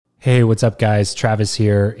Hey, what's up, guys? Travis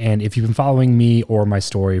here. And if you've been following me or my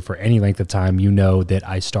story for any length of time, you know that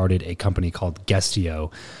I started a company called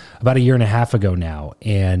Guestio about a year and a half ago now.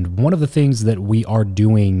 And one of the things that we are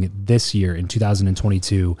doing this year in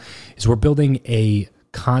 2022 is we're building a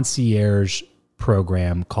concierge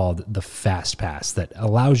program called the Fast Pass that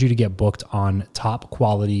allows you to get booked on top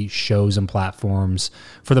quality shows and platforms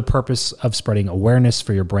for the purpose of spreading awareness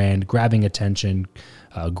for your brand, grabbing attention,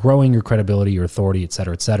 growing your credibility, your authority, et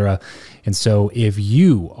cetera, et cetera. And so if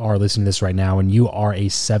you are listening to this right now and you are a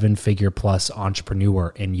 7-figure plus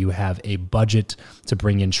entrepreneur and you have a budget to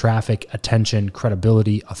bring in traffic, attention,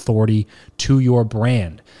 credibility, authority to your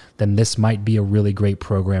brand, then this might be a really great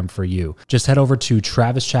program for you. Just head over to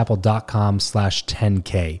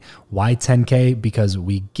travischappell.com/10K. Why 10K? Because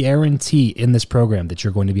we guarantee in this program that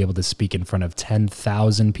you're going to be able to speak in front of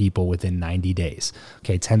 10,000 people within 90 days.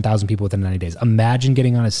 Okay, 10,000 people within 90 days. Imagine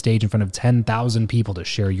getting on a stage in front of 10,000 people to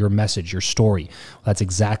share your message, your story. Well, that's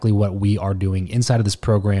exactly what we are doing inside of this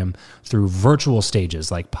program through virtual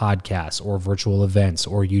stages like podcasts or virtual events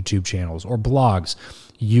or YouTube channels or blogs.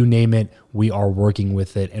 You name it, we are working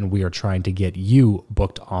with it, and we are trying to get you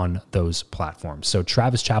booked on those platforms. So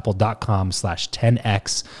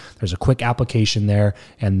travischappell.com/10X. There's a quick application there,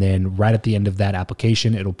 and then right at the end of that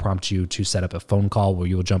application, it'll prompt you to set up a phone call where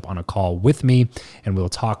you'll jump on a call with me, and we'll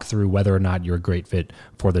talk through whether or not you're a great fit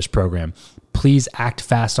for this program. Please act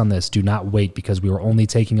fast on this. Do not wait, because we are only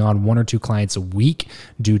taking on 1 or 2 clients a week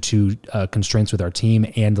due to constraints with our team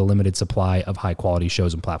and the limited supply of high quality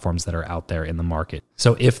shows and platforms that are out there in the market.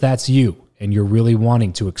 So if that's you and you're really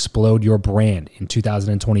wanting to explode your brand in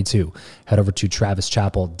 2022, head over to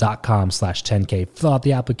travischappell.com/10K, fill out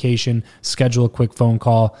the application, schedule a quick phone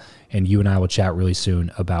call, and you and I will chat really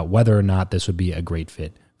soon about whether or not this would be a great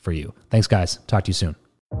fit for you. Thanks, guys. Talk to you soon.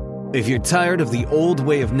 If you're tired of the old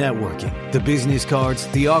way of networking, the business cards,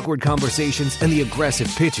 the awkward conversations, and the aggressive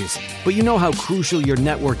pitches, but you know how crucial your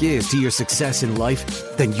network is to your success in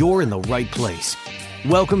life, then you're in the right place.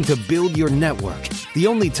 Welcome to Build Your Network, the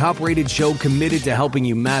only top-rated show committed to helping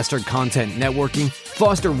you master content networking,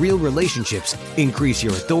 foster real relationships, increase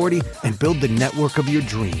your authority, and build the network of your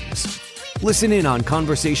dreams. Listen in on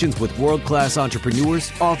conversations with world-class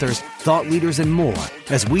entrepreneurs, authors, thought leaders, and more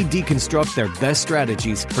as we deconstruct their best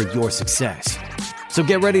strategies for your success. So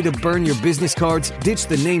get ready to burn your business cards, ditch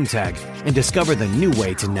the name tag, and discover the new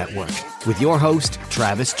way to network with your host,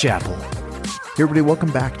 Travis Chappell. Hey everybody,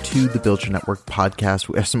 welcome back to the Build Your Network podcast.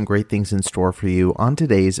 We have some great things in store for you on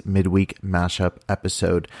today's midweek mashup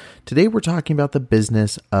episode. Today we're talking about the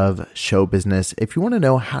business of show business. If you want to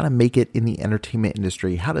know how to make it in the entertainment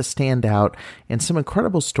industry, how to stand out, and some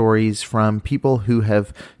incredible stories from people who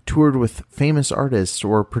have toured with famous artists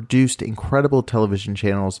or produced incredible television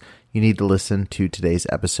channels, you need to listen to today's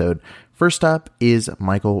episode. First up is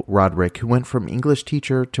Michael Roderick, who went from English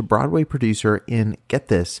teacher to Broadway producer in, get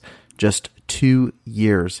this, just 2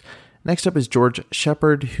 years. Next up is George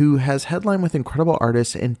Sheppard, who has headlined with incredible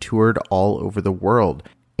artists and toured all over the world.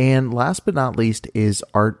 And last but not least is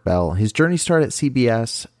Art Bell. His journey started at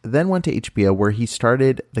CBS, then went to HBO, where he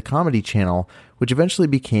started the Comedy Channel, which eventually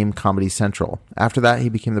became Comedy Central. After that, he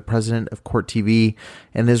became the president of Court TV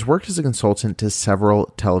and has worked as a consultant to several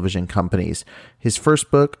television companies. His first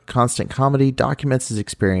book, Constant Comedy, documents his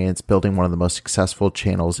experience building one of the most successful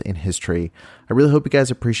channels in history. I really hope you guys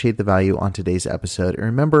appreciate the value on today's episode. And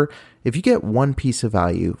remember, if you get one piece of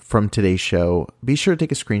value from today's show, be sure to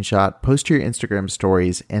take a screenshot, post to your Instagram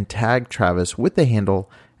stories, and tag Travis with the handle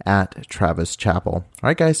at Travis Chappell. All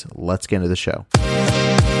right, guys, let's get into the show.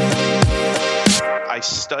 I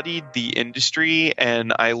studied the industry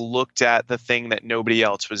and I looked at the thing that nobody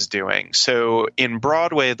else was doing. So in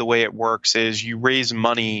Broadway, the way it works is you raise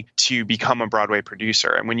money to become a Broadway producer.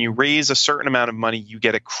 And when you raise a certain amount of money, you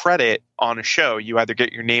get a credit on a show. You either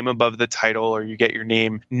get your name above the title or you get your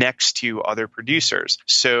name next to other producers.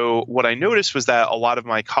 So what I noticed was that a lot of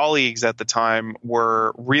my colleagues at the time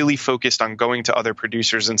were really focused on going to other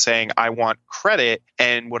producers and saying, I want credit.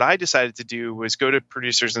 And what I decided to do was go to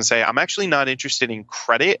producers and say, I'm actually not interested in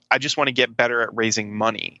credit. I just want to get better at raising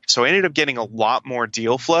money. So I ended up getting a lot more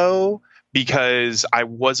deal flow because I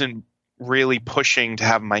wasn't really pushing to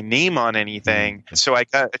have my name on anything. So I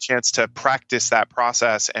got a chance to practice that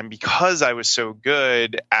process. And because I was so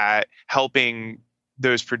good at helping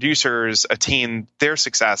those producers attain their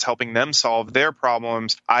success, helping them solve their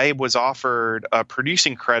problems, I was offered a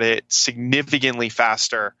producing credit significantly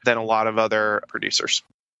faster than a lot of other producers.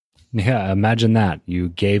 Yeah, imagine that. You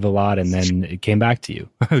gave a lot and then it came back to you.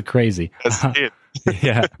 Crazy.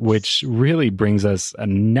 Yeah, which really brings us a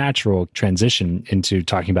natural transition into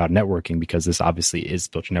talking about networking, because this obviously is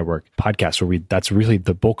Build Your Network podcast where that's really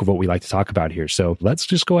the bulk of what we like to talk about here. So let's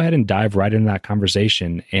just go ahead and dive right into that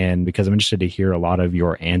conversation. And because I'm interested to hear a lot of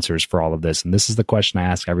your answers for all of this. And this is the question I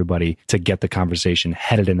ask everybody to get the conversation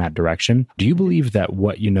headed in that direction. Do you believe that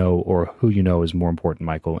what you know or who you know is more important,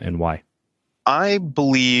 Michael, and why? I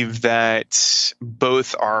believe that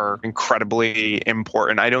both are incredibly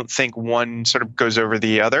important. I don't think one sort of goes over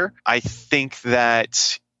the other. I think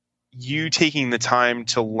that you taking the time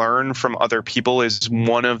to learn from other people is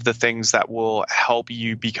one of the things that will help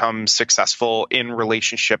you become successful in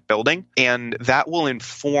relationship building. And that will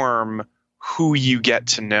inform who you get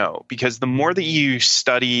to know, because the more that you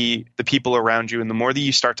study the people around you and the more that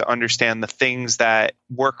you start to understand the things that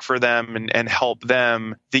work for them and help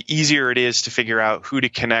them, the easier it is to figure out who to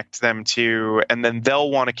connect them to. And then they'll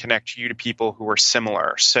want to connect you to people who are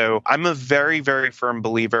similar. So I'm a very, very firm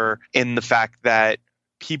believer in the fact that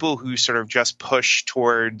people who sort of just push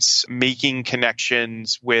towards making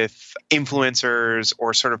connections with influencers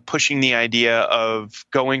or sort of pushing the idea of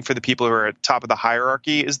going for the people who are at the top of the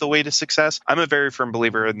hierarchy is the way to success. I'm a very firm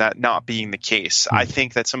believer in that not being the case. I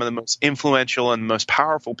think that some of the most influential and most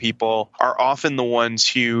powerful people are often the ones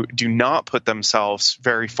who do not put themselves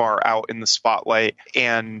very far out in the spotlight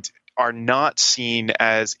and are not seen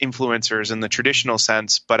as influencers in the traditional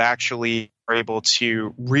sense, but actually are able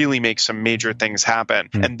to really make some major things happen.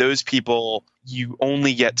 And those people you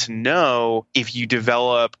only get to know if you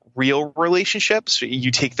develop real relationships.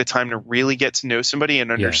 You take the time to really get to know somebody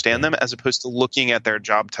and understand them, as opposed to looking at their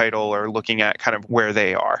job title or looking at kind of where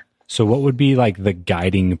they are. So what would be like the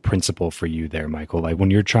guiding principle for you there, Michael? Like when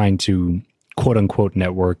you're trying to quote unquote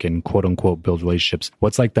network and quote unquote build relationships,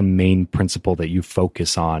 what's like the main principle that you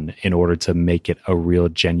focus on in order to make it a real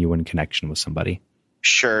genuine connection with somebody?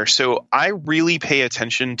 Sure. So I really pay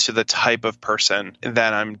attention to the type of person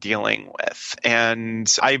that I'm dealing with.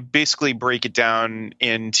 And I basically break it down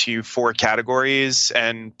into 4 categories.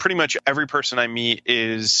 And pretty much every person I meet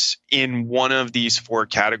is in one of these 4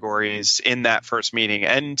 categories in that first meeting.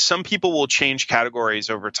 And some people will change categories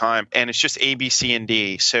over time. And it's just A, B, C, and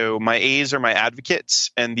D. So my A's are my advocates.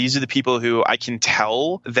 And these are the people who I can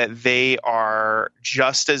tell that they are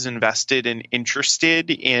just as invested and interested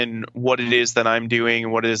in what it is that I'm doing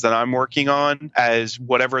and what it is that I'm working on as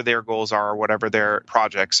whatever their goals are or whatever their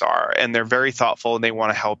projects are. And they're very thoughtful and they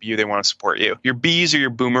want to help you. They want to support you. Your B's are your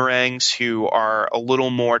boomerangs, who are a little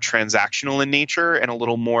more transactional in nature and a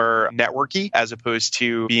little more networky, as opposed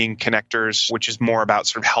to being connectors, which is more about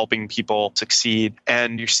sort of helping people succeed.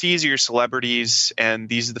 And your C's are your celebrities. And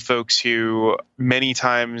these are the folks who many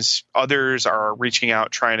times others are reaching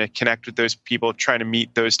out, trying to connect with those people, trying to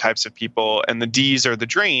meet those types of people. And the D's are the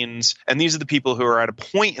drains. And these are the people who are at a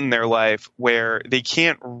point in their life where they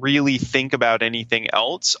can't really think about anything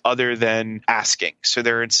else other than asking. So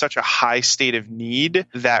they're in such a high state of need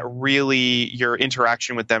that really your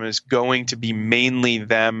interaction with them is going to be mainly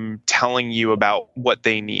them telling you about what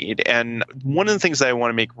they need. And one of the things that I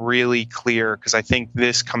want to make really clear, because I think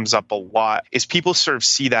this comes up a lot, is people sort of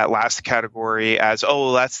see that last category as,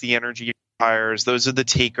 oh, that's the energy buyers, those are the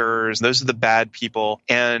takers, those are the bad people.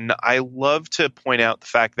 And I love to point out the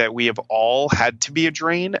fact that we have all had to be a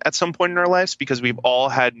drain at some point in our lives, because we've all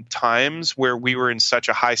had times where we were in such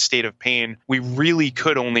a high state of pain, we really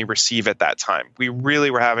could only receive at that time. We really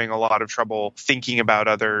were having a lot of trouble thinking about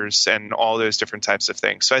others and all those different types of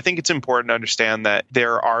things. So I think it's important to understand that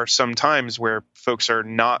there are some times where folks are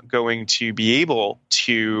not going to be able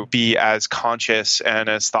to be as conscious and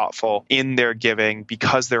as thoughtful in their giving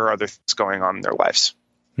because there are other things going on in their lives.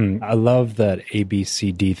 I love that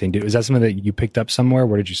ABCD thing. Is that something that you picked up somewhere?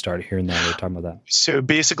 Where did you start hearing that? We were talking about that. So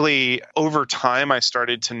basically, over time, I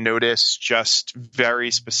started to notice just very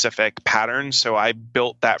specific patterns. So I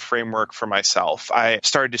built that framework for myself. I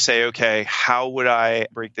started to say, okay, how would I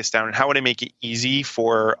break this down and how would I make it easy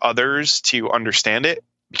for others to understand it?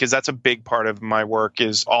 Because that's a big part of my work,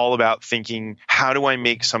 is all about thinking, how do I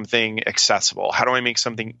make something accessible? How do I make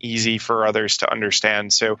something easy for others to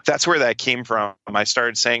understand? So that's where that came from. I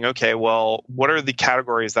started saying, okay, well, what are the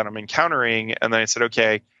categories that I'm encountering? And then I said,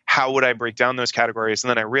 okay, how would I break down those categories? And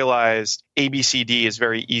then I realized ABCD is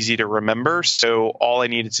very easy to remember. So all I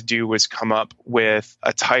needed to do was come up with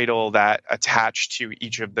a title that attached to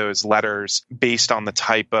each of those letters based on the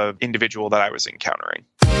type of individual that I was encountering.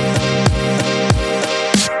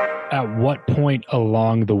 At what point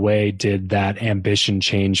along the way did that ambition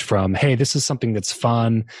change from, hey, this is something that's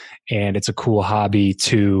fun and it's a cool hobby,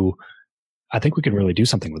 to, I think we can really do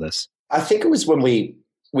something with this? I think it was when we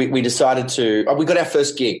we decided to, we got our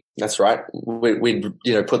first gig. That's right. We'd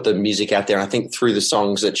put the music out there. And I think through the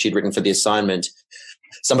songs that she'd written for the assignment,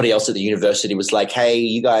 somebody else at the university was like, hey,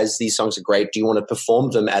 you guys, these songs are great. Do you want to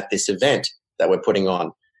perform them at this event that we're putting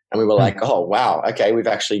on? And we were like, oh, wow. Okay. We've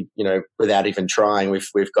actually, without even trying,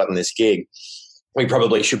 we've gotten this gig. We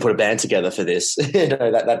probably should put a band together for this,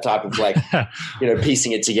 that type of like,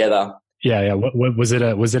 piecing it together. Yeah. What was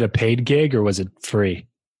it? Was it a paid gig or was it free?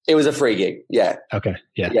 It was a free gig. Yeah. Okay.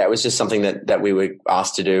 Yeah. Yeah. It was just something that we were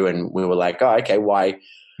asked to do. And we were like, oh, okay, why?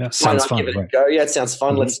 Yeah, sounds fun. Give it a go? Yeah, it sounds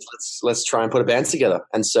fun. Mm-hmm. Let's try and put a band together.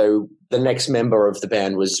 And so the next member of the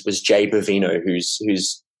band was Jay Bovino,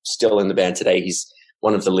 who's still in the band today. He's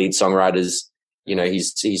one of the lead songwriters.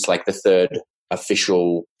 He's like the third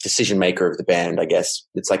official decision maker of the band, I guess.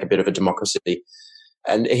 It's like a bit of a democracy.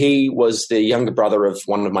 And he was the younger brother of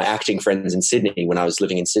one of my acting friends in Sydney when I was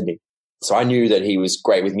living in Sydney. So I knew that he was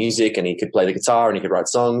great with music and he could play the guitar and he could write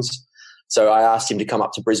songs. So I asked him to come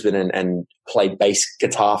up to Brisbane and play bass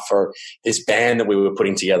guitar for this band that we were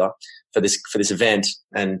putting together for this event.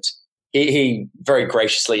 And he very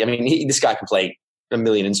graciously, this guy can play a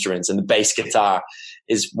million instruments and the bass guitar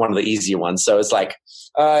is one of the easier ones. So it's like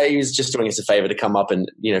he was just doing us a favor to come up and,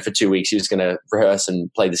 for 2 weeks he was going to rehearse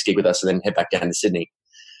and play this gig with us and then head back down to Sydney.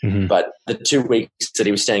 Mm-hmm. But the 2 weeks that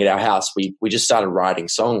he was staying at our house, we just started writing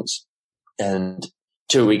songs. And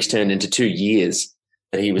 2 weeks turned into 2 years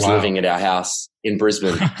that he was living at our house in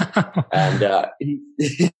Brisbane. And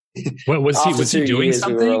what was he? Was he doing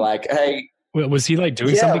something? We were like, hey. Was he like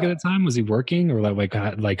doing something at the time? Was he working or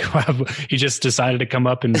like he just decided to come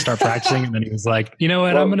up and start practicing and then he was like, you know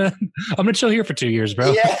what, I'm gonna chill here for 2 years,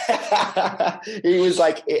 bro. Yeah. He was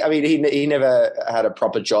like, he never had a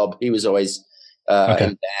proper job. He was always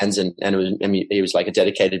in bands and he was like a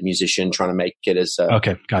dedicated musician trying to make it as a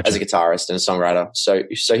guitarist and a songwriter.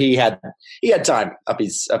 So he had time up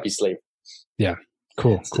his sleeve. Yeah.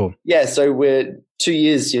 Cool. Yeah. So we're 2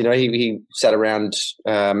 years, he sat around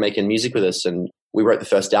making music with us and we wrote the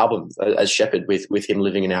first album as Sheppard with him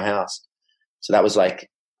living in our house. So that was like,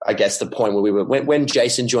 I guess the point where we were, when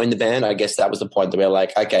Jason joined the band, I guess that was the point that we were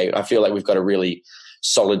like, okay, I feel like we've got a really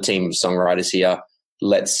solid team of songwriters here.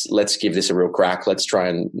 Let's give this a real crack. Let's try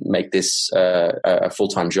and make this a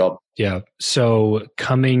full-time job. Yeah. So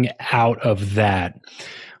coming out of that,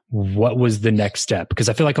 what was the next step? Because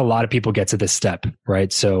I feel like a lot of people get to this step,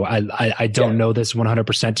 right? So I don't know this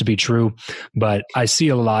 100% to be true, but I see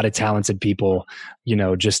a lot of talented people,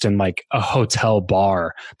 just in like a hotel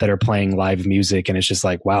bar that are playing live music. And it's just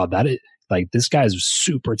like, wow, that is like, this guy's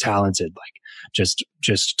super talented. Like just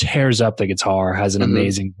tears up the guitar, has an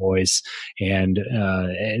amazing voice. And,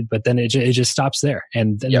 but then it just stops there.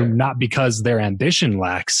 And not because their ambition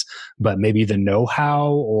lacks, but maybe the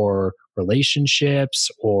know-how or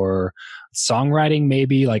relationships or songwriting,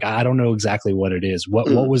 maybe. Like, I don't know exactly what it is. What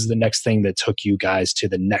was the next thing that took you guys to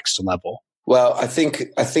the next level? Well, I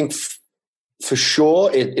think for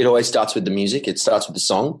sure it always starts with the music. It starts with the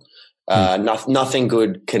song. Nothing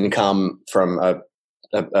good can come from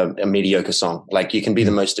a mediocre song. Like, you can be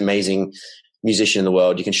the most amazing musician in the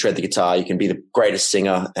world. You can shred the guitar. You can be the greatest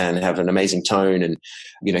singer and have an amazing tone and,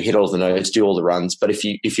 hit all the notes, do all the runs. But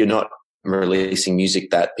if you're not releasing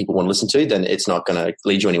music that people want to listen to, then it's not going to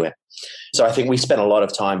lead you anywhere. So I think we spent a lot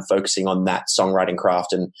of time focusing on that songwriting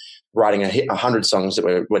craft and writing 100 songs that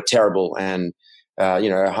were terrible and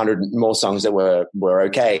 100 more songs that were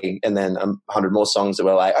okay, and then 100 more songs that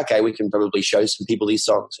were like, okay, we can probably show some people these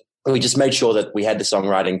songs. And we just made sure that we had the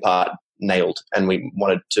songwriting part nailed, and we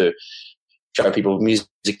wanted to show people music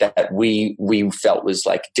that we felt was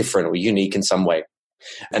like different or unique in some way.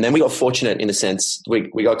 And then we got fortunate in a sense. We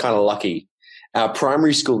got kind of lucky. Our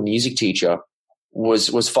primary school music teacher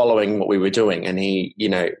was following what we were doing, and he,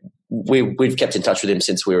 we've kept in touch with him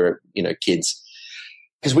since we were, kids.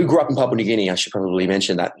 Because we grew up in Papua New Guinea. I should probably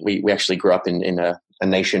mention that we actually grew up in a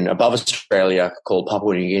nation above Australia called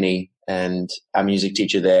Papua New Guinea, and our music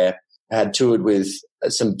teacher there had toured with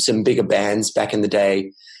some bigger bands back in the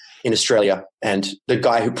day in Australia. And the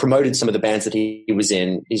guy who promoted some of the bands that he was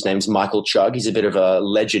in, his name's Michael Chugg. He's a bit of a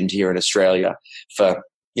legend here in Australia for,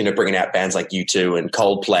 bringing out bands like U2 and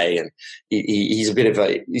Coldplay. And he's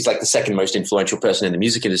like the second most influential person in the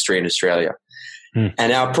music industry in Australia.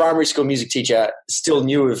 And our primary school music teacher still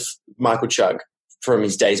knew of Michael Chugg from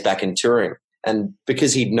his days back in touring. And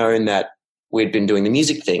because he'd known that we'd been doing the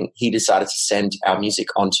music thing, he decided to send our music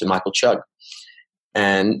onto Michael Chugg.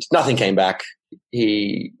 And nothing came back.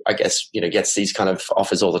 He, I guess, gets these kind of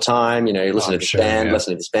offers all the time, listen to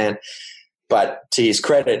this band. But to his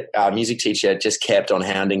credit, our music teacher just kept on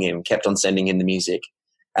hounding him, kept on sending him the music.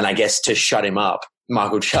 And I guess to shut him up,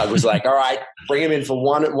 Michael Chugg was like, all right, bring him in for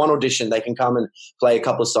one audition. They can come and play a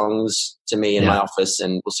couple of songs to me in my office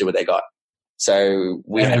and we'll see what they got. So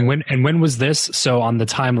when was this? So on the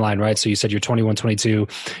timeline, right? So you said you're 21, 22,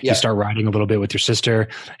 you start writing a little bit with your sister,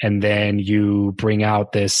 and then you bring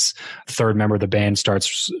out this third member of the band,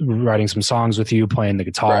 starts writing some songs with you, playing the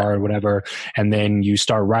guitar or whatever. And then you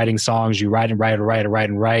start writing songs, you write,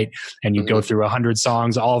 and you go through 100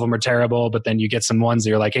 songs. All of them are terrible, but then you get some ones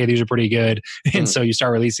that you're like, hey, these are pretty good. And so you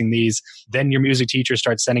start releasing these. Then your music teacher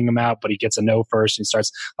starts sending them out, but he gets a no first and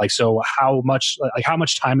starts like, so how much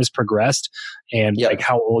time has progressed? And like,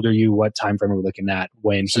 how old are you? What time frame are we looking at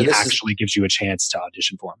when he actually gives you a chance to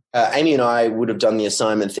audition for him? Amy and I would have done the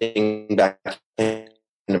assignment thing back then,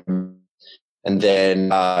 and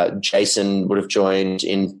then Jason would have joined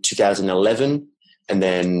in 2011, and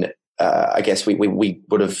then I guess we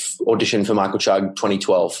would have auditioned for Michael Chugg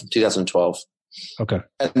 2012. Okay,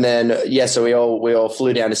 and then so we all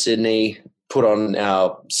flew down to Sydney, put on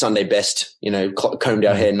our Sunday best, combed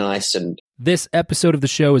our hair nice. And this episode of the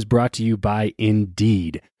show is brought to you by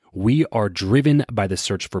Indeed. We are driven by the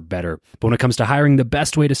search for better. But when it comes to hiring, the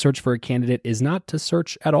best way to search for a candidate is not to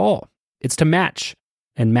search at all. It's to match,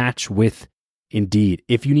 and match with Indeed.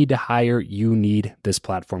 If you need to hire, you need this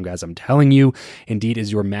platform, guys. I'm telling you, Indeed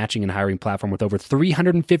is your matching and hiring platform with over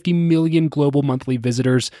 350 million global monthly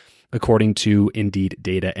visitors, according to Indeed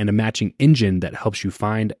data, and a matching engine that helps you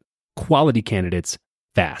find quality candidates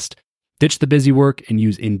fast. Ditch the busy work and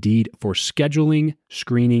use Indeed for scheduling,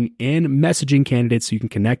 screening, and messaging candidates so you can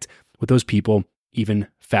connect with those people even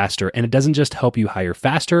faster. And it doesn't just help you hire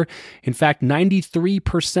faster. In fact,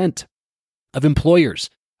 93% of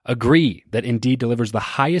employers agree that Indeed delivers the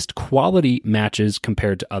highest quality matches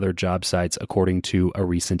compared to other job sites, according to a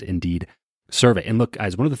recent Indeed survey. And look,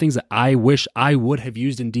 guys, one of the things that I wish I would have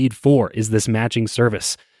used Indeed for is this matching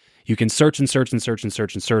service. You can search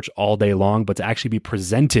all day long, but to actually be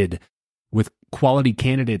presented with quality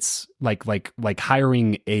candidates, like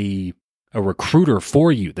hiring a recruiter for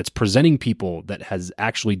you that's presenting people that has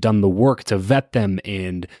actually done the work to vet them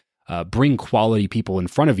and bring quality people in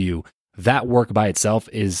front of you, that work by itself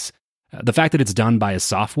is the fact that it's done by a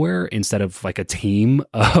software instead of like a team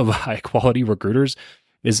of high quality recruiters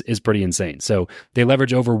is pretty insane. So they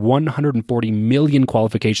leverage over 140 million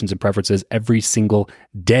qualifications and preferences every single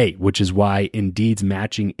day, which is why Indeed's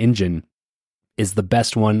matching engine is the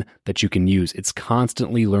best one that you can use. It's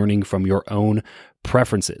constantly learning from your own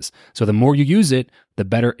preferences. So the more you use it, the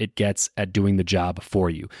better it gets at doing the job for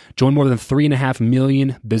you. Join more than 3.5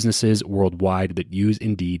 million businesses worldwide that use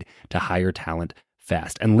Indeed to hire talent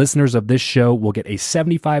fast. And listeners of this show will get a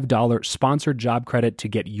 $75 sponsored job credit to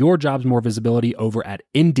get your jobs more visibility over at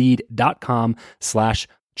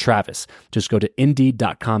Indeed.com/Travis. Just go to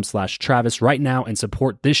Indeed.com/Travis right now and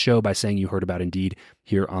support this show by saying you heard about Indeed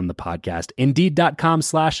here on the podcast.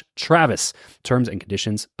 Indeed.com/Travis. Terms and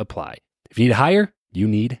conditions apply. If you need to hire, you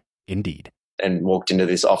need Indeed. And walked into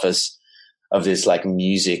this office of this like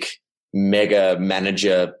music mega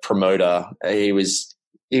manager promoter. He was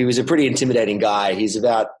a pretty intimidating guy. He's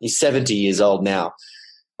 70 years old now.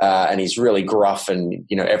 And he's really gruff. And,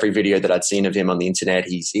 every video that I'd seen of him on the internet,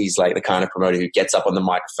 he's like the kind of promoter who gets up on the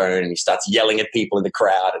microphone and he starts yelling at people in the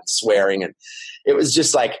crowd and swearing. And it was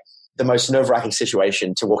just like the most nerve-wracking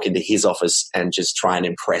situation to walk into his office and just try and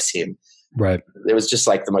impress him. Right. It was just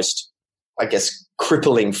like the most, I guess,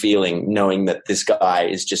 crippling feeling knowing that this guy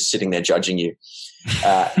is just sitting there judging you.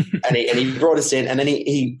 And he brought us in, and then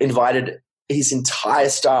he invited his entire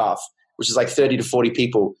staff, which is like 30 to 40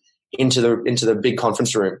 people, into the big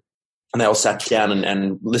conference room, and they all sat down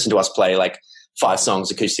and listened to us play like 5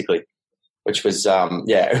 songs acoustically, which was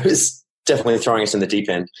it was definitely throwing us in the deep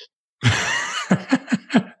end.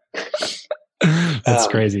 That's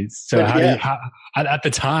crazy. So at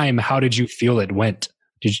the time, how did you feel it went?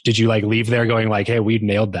 Did you like leave there going like, hey, we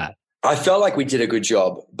nailed that? I felt like we did a good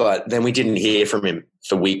job, but then we didn't hear from him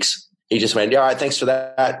for weeks. He just went, all right, thanks for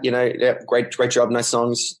that. Great job. Nice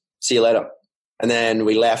songs. See you later. And then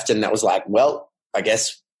we left, and that was like, well, I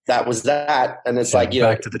guess that was that. And it's like,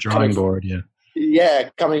 back to the drawing board. Yeah. Yeah.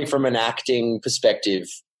 Coming from an acting perspective,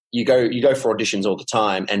 you go for auditions all the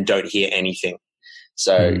time and don't hear anything.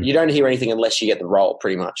 So you don't hear anything unless you get the role,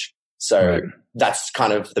 pretty much. So that's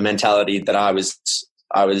kind of the mentality that I was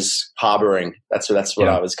harboring. That's what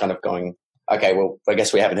I was kind of going, okay, well, I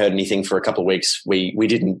guess we haven't heard anything for a couple of weeks. We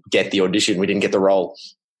didn't get the audition. We didn't get the role.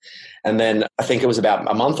 And then I think it was about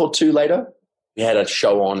a month or 2 later, we had a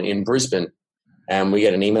show on in Brisbane, and we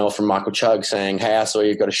get an email from Michael Chugg saying, hey, I saw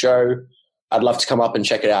you've got a show. I'd love to come up and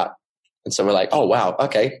check it out. And so we're like, oh, wow.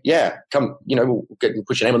 Okay. Yeah. Come, we'll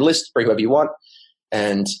put your name on the list, bring whoever you want.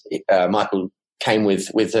 And Michael came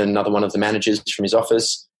with another one of the managers from his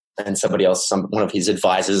office and somebody else, one of his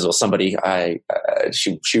advisors or somebody.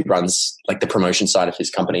 She runs like the promotion side of his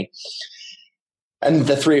company. And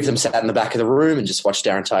the three of them sat in the back of the room and just watched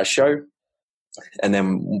our entire show. And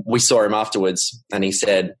then we saw him afterwards and he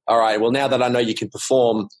said, all right, well, now that I know you can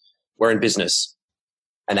perform, we're in business.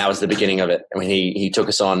 And that was the beginning of it. I mean, he took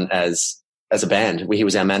us on as a band. He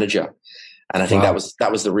was our manager. And I think that was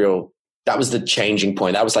the changing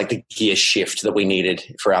point. That was like the gear shift that we needed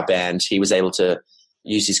for our band. He was able to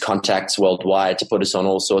use his contacts worldwide to put us on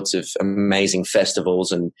all sorts of amazing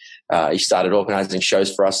festivals. And he started organizing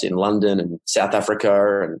shows for us in London and South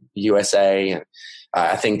Africa and USA. And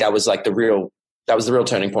I think that was like the real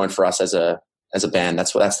turning point for us as a band.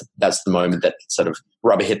 That's the moment that sort of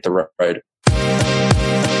rubber hit the road.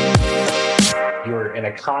 You're an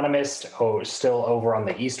economist, still over on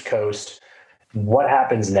the East Coast. What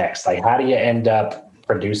happens next? Like, how do you end up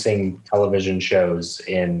producing television shows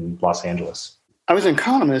in Los Angeles? I was an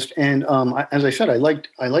economist, and as I said, I liked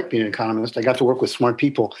being an economist. I got to work with smart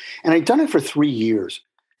people, and I'd done it for 3 years.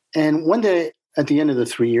 And one day, at the end of the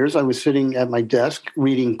 3 years, I was sitting at my desk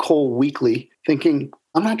reading Coal Weekly, thinking,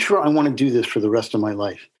 I'm not sure I want to do this for the rest of my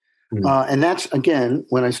life. And that's, again,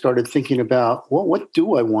 when I started thinking about, well, what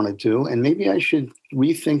do I want to do? And maybe I should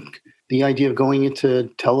rethink the idea of going into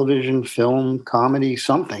television, film, comedy,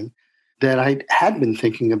 something that I had been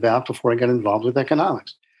thinking about before I got involved with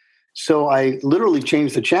economics. So I literally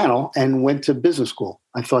changed the channel and went to business school.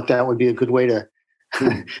 I thought that would be a good way to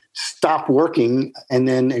stop working and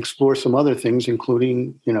then explore some other things,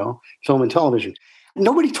 including, film and television.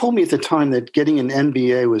 Nobody told me at the time that getting an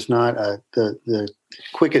MBA was not the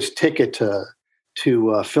quickest ticket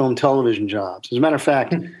to film television jobs. As a matter of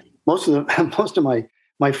fact, most of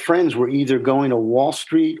my friends were either going to Wall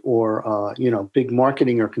Street or big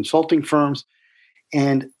marketing or consulting firms,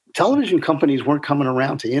 and television companies weren't coming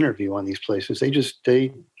around to interview on these places.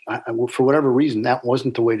 They for whatever reason, that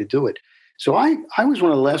wasn't the way to do it. So I was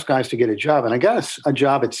one of the last guys to get a job, and I got a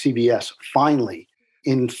job at CBS finally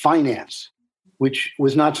in finance, which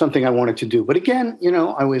was not something I wanted to do. But again,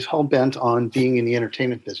 I was hell-bent on being in the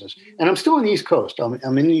entertainment business. And I'm still on the East Coast.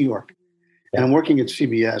 I'm in New York, and I'm working at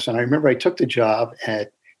CBS. And I remember I took the job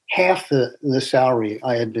at half the salary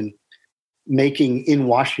I had been making in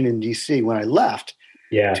Washington, D.C. when I left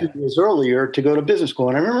 2 years earlier to go to business school.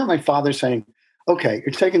 And I remember my father saying, okay,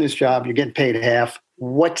 you're taking this job, you're getting paid half.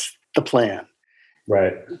 What's the plan?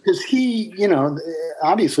 Right. Because he,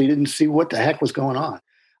 obviously didn't see what the heck was going on.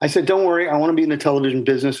 I said, don't worry, I want to be in the television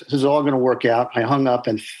business. This is all going to work out. I hung up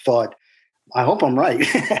and thought, I hope I'm right.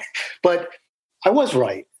 But I was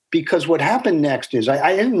right, because what happened next is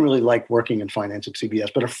I didn't really like working in finance at CBS,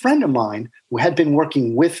 but a friend of mine who had been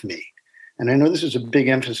working with me, and I know this is a big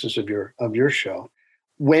emphasis of your show,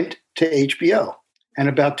 went to HBO. And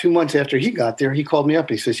about 2 months after he got there, he called me up.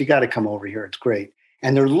 He says, you got to come over here. It's great.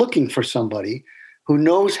 And they're looking for somebody who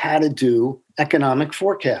knows how to do economic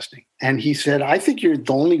forecasting. And he said, I think you're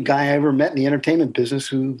the only guy I ever met in the entertainment business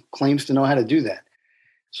who claims to know how to do that.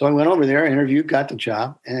 So I went over there, interviewed, got the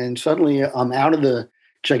job, and suddenly I'm out of the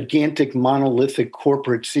gigantic monolithic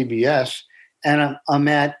corporate CBS, and I'm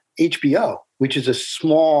at HBO, which is a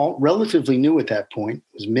small, relatively new at that point, it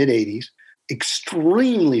was mid-'80s,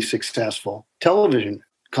 extremely successful television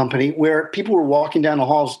company where people were walking down the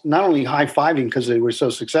halls, not only high-fiving because they were so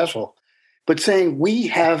successful, but saying, we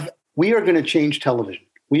are going to change television.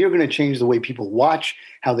 We are going to change the way people watch,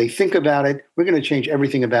 how they think about it. We're going to change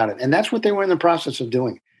everything about it. And that's what they were in the process of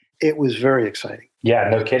doing. It was very exciting. Yeah,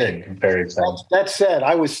 no kidding. Very exciting. That said,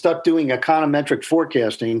 I was stuck doing econometric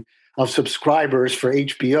forecasting of subscribers for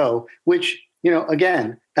HBO, which,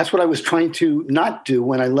 again, that's what I was trying to not do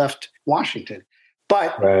when I left Washington.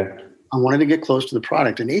 But I wanted to get close to the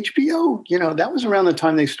product. And HBO, that was around the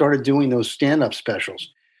time they started doing those stand-up specials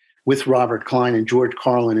with Robert Klein and George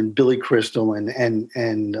Carlin and Billy Crystal and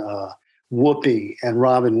Whoopi and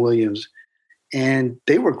Robin Williams. And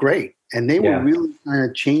they were great. And they were really kind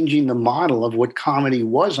of changing the model of what comedy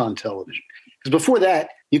was on television. Because before that,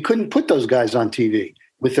 you couldn't put those guys on TV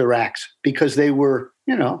with their acts because they were,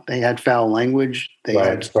 they had foul language. They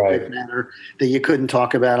had subject matter that you couldn't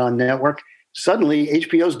talk about on network. Suddenly,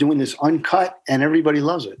 HBO's doing this uncut and everybody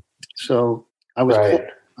loves it. So I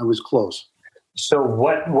was close. So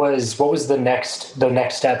what was the next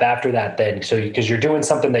step after that then? So because you're doing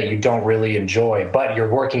something that you don't really enjoy, but you're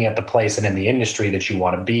working at the place and in the industry that you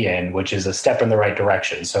want to be in, which is a step in the right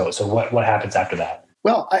direction. So what happens after that?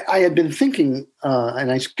 Well, I had been thinking,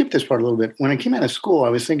 and I skipped this part a little bit. When I came out of school, I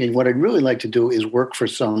was thinking what I'd really like to do is work for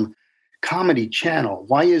some comedy channel.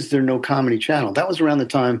 Why is there no comedy channel? That was around the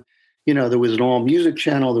time, There was an all music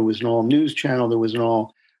channel, there was an all news channel, there was an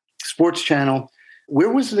all sports channel. Where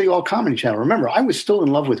was the all comedy channel? Remember, I was still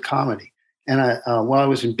in love with comedy. And while I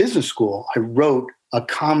was in business school, I wrote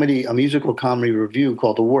a musical comedy review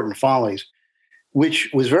called The Wharton Follies, which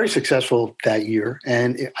was very successful that year.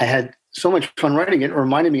 And I had so much fun writing it. It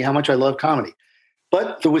reminded me how much I love comedy.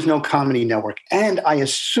 But there was no comedy network. And I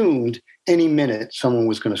assumed any minute someone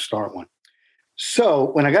was going to start one.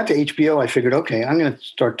 So when I got to HBO, I figured, okay, I'm going to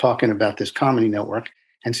start talking about this comedy network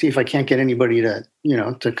and see if I can't get anybody to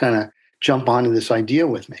kind of jump onto this idea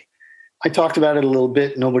with me. I talked about it a little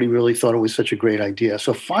bit. Nobody really thought it was such a great idea.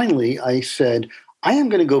 So finally, I said, I am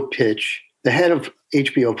going to go pitch the head of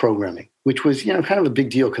HBO programming, which was, kind of a big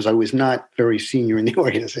deal because I was not very senior in the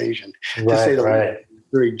organization, to say the least,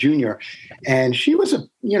 very junior. And she was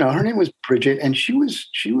her name was Bridget, and she was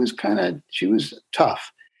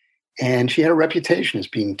tough. And she had a reputation as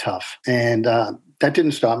being tough. And that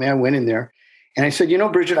didn't stop me. I went in there and I said,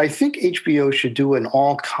 Bridget, I think HBO should do an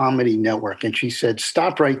all comedy network. And she said,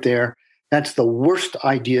 stop right there. That's the worst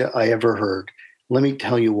idea I ever heard. Let me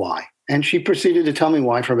tell you why. And she proceeded to tell me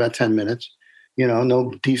why for about 10 minutes.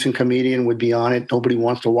 No decent comedian would be on it. Nobody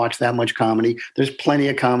wants to watch that much comedy. There's plenty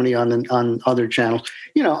of comedy on other channels,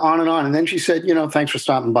 on and on. And then she said, thanks for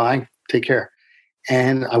stopping by. Take care.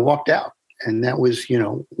 And I walked out. And that was,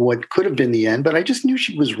 what could have been the end. But I just knew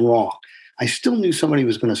she was wrong. I still knew somebody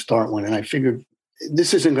was going to start one. And I figured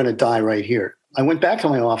this isn't going to die right here. I went back to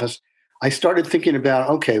my office. I started thinking about,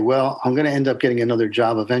 okay, well, I'm going to end up getting another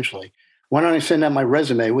job eventually. Why don't I send out my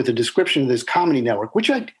resume with a description of this comedy network, which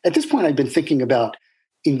at this point I'd been thinking about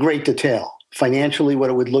in great detail, financially, what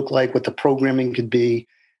it would look like, what the programming could be,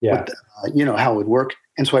 how it would work.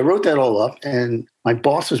 And so I wrote that all up, and my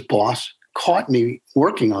boss's boss caught me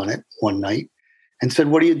working on it one night and said,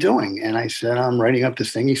 what are you doing? And I said, I'm writing up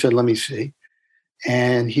this thing. He said, let me see.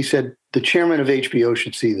 And he said, the chairman of HBO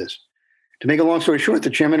should see this. To make a long story short, the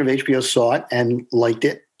chairman of HBO saw it and liked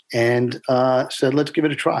it and said, let's give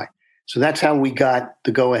it a try. So that's how we got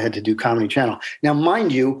the go-ahead to do Comedy Channel. Now,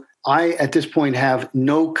 mind you, I, at this point, have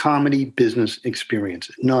no comedy business experience.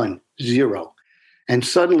 None. Zero. And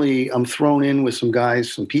suddenly I'm thrown in with some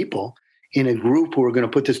guys, some people in a group who are going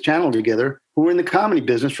to put this channel together who were in the comedy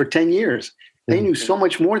business for 10 years. They knew so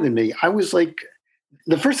much more than me. I was like,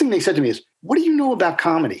 the first thing they said to me is, what do you know about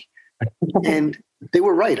comedy? And they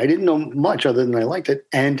were right. I didn't know much other than I liked it.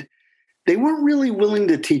 And they weren't really willing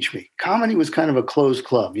to teach me. Comedy was kind of a closed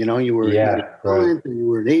club. You were or you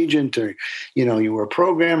were an agent, or, you were a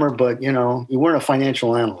programmer, but, you weren't a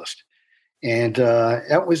financial analyst. And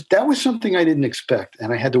that was something I didn't expect.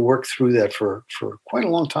 And I had to work through that for quite a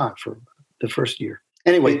long time, for the first year.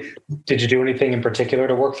 Anyway. Did you do anything in particular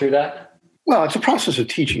to work through that? Well, it's a process of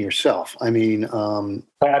teaching yourself. I mean, were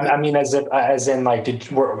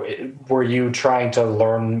you trying to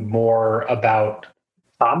learn more about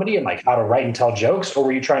comedy and like how to write and tell jokes, or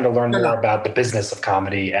were you trying to learn more about the business of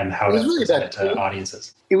comedy and how to present it to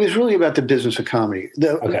audiences? It was really about the business of comedy.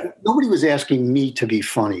 Nobody was asking me to be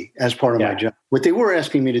funny as part of my job. What they were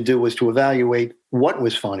asking me to do was to evaluate what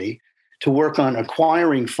was funny, to work on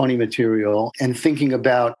acquiring funny material and thinking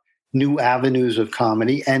about new avenues of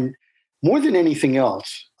comedy, and more than anything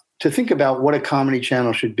else, to think about what a comedy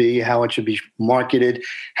channel should be, how it should be marketed,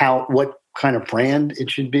 what kind of brand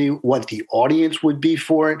it should be, what the audience would be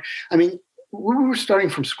for it. I mean, we were starting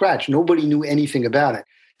from scratch. Nobody knew anything about it.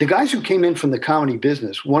 The guys who came in from the comedy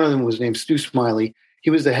business, one of them was named Stu Smiley.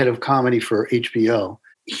 He was the head of comedy for HBO.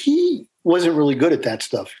 He wasn't really good at that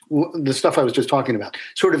stuff, the stuff I was just talking about,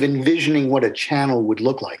 sort of envisioning what a channel would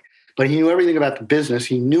look like. But he knew everything about the business.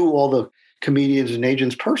 He knew all the comedians and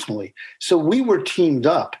agents personally. So we were teamed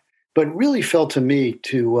up, but it really fell to me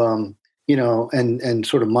to, and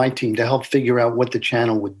sort of my team to help figure out what the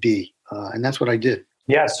channel would be. And that's what I did.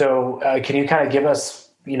 Yeah. So can you kind of give us,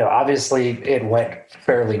 obviously it went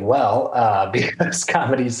fairly well because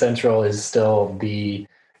Comedy Central is still the,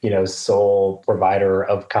 sole provider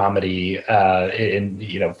of comedy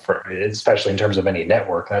especially in terms of any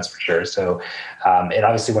network, that's for sure. So it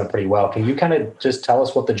obviously went pretty well. Can you kind of just tell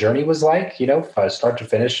us what the journey was like, start to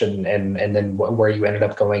finish and then where you ended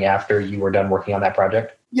up going after you were done working on that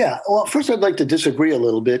project? Yeah. Well, first I'd like to disagree a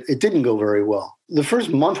little bit. It didn't go very well. The first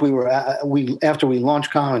month after we launched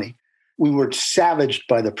comedy, we were savaged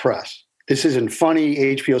by the press. This isn't funny.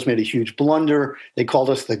 HBO's made a huge blunder. They called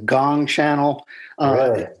us the Gong Channel.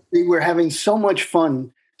 Really? They were having so much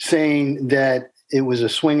fun saying that it was a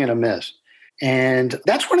swing and a miss. And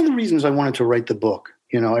that's one of the reasons I wanted to write the book.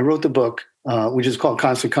 I wrote the book, which is called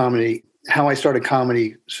Constant Comedy, How I Started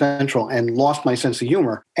Comedy Central and Lost My Sense of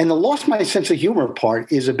Humor. And the lost my sense of humor part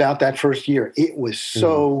is about that first year. It was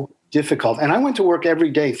so difficult. And I went to work every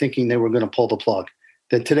day thinking they were going to pull the plug,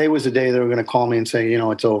 that today was the day they were going to call me and say,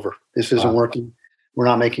 it's over. This isn't working. We're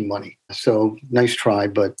not making money. So nice try,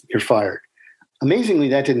 but you're fired. Amazingly,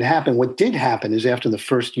 that didn't happen. What did happen is after the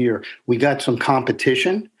first year, we got some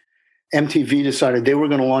competition. MTV decided they were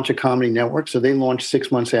going to launch a comedy network. So they launched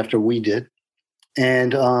 6 months after we did.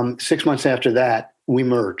 And 6 months after that, we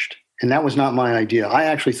merged. And that was not my idea. I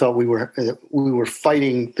actually thought we were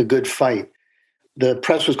fighting the good fight. The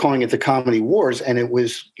press was calling it the Comedy Wars, and it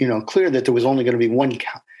was clear that there was only going to be one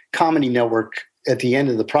comedy network at the end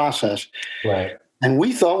of the process. Right. And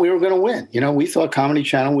we thought we were going to win. We thought Comedy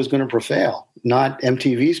Channel was going to prevail, not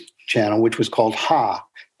MTV's channel, which was called HA,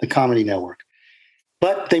 the Comedy Network.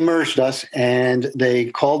 But they merged us, and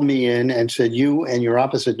they called me in and said, you and your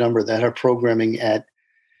opposite number that are programming at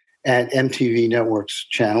MTV Network's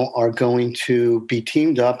channel are going to be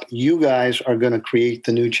teamed up. You guys are going to create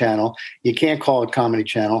the new channel. You can't call it Comedy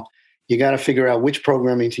Channel. You got to figure out which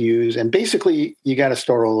programming to use. And basically, you got to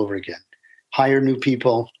start all over again. Hire new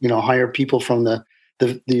people, hire people from the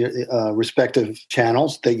respective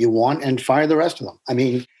channels that you want and fire the rest of them. I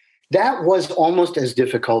mean, that was almost as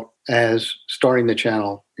difficult as starting the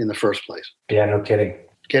channel in the first place. Yeah, no kidding.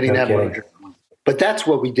 Getting that merger. But that's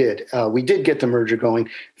what we did. We did get the merger going,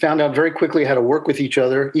 found out very quickly how to work with each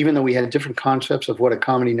other, even though we had different concepts of what a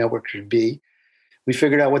comedy network should be. We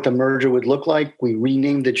figured out what the merger would look like. We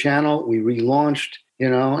renamed the channel. We relaunched,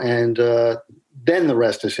 and then the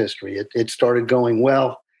rest is history. It started going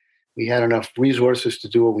well. We had enough resources to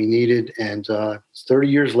do what we needed. And it's 30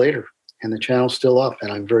 years later, and the channel's still up,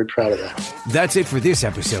 and I'm very proud of that. That's it for this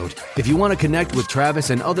episode. If you want to connect with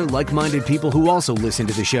Travis and other like-minded people who also listen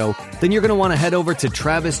to the show, then you're going to want to head over to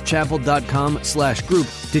travischappell.com/group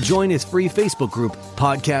to join his free Facebook group,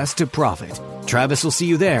 Podcast to Profit. Travis will see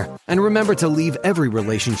you there. And remember to leave every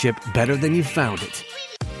relationship better than you found it.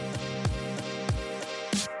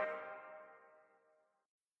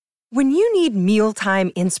 When you need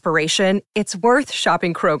mealtime inspiration, it's worth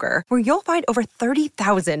shopping Kroger, where you'll find over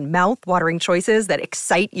 30,000 mouth-watering choices that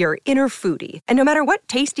excite your inner foodie. And no matter what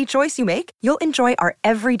tasty choice you make, you'll enjoy our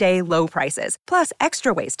everyday low prices, plus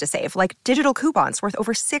extra ways to save, like digital coupons worth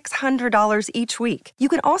over $600 each week. You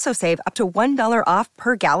can also save up to $1 off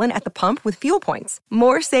per gallon at the pump with fuel points.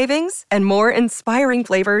 More savings and more inspiring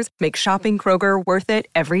flavors make shopping Kroger worth it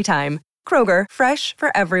every time. Kroger, fresh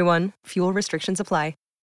for everyone. Fuel restrictions apply.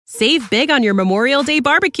 Save big on your Memorial Day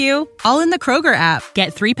barbecue, all in the Kroger app.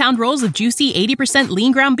 Get 3-pound rolls of juicy 80%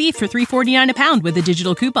 lean ground beef for $3.49 a pound with a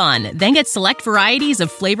digital coupon. Then get select varieties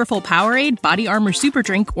of flavorful Powerade, Body Armor Super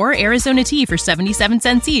Drink, or Arizona tea for 77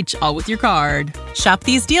 cents each, all with your card. Shop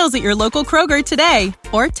these deals at your local Kroger today,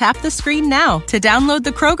 or tap the screen now to download the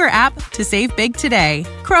Kroger app to save big today.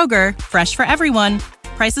 Kroger, fresh for everyone.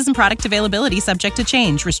 Prices and product availability subject to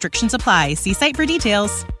change. Restrictions apply. See site for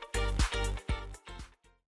details.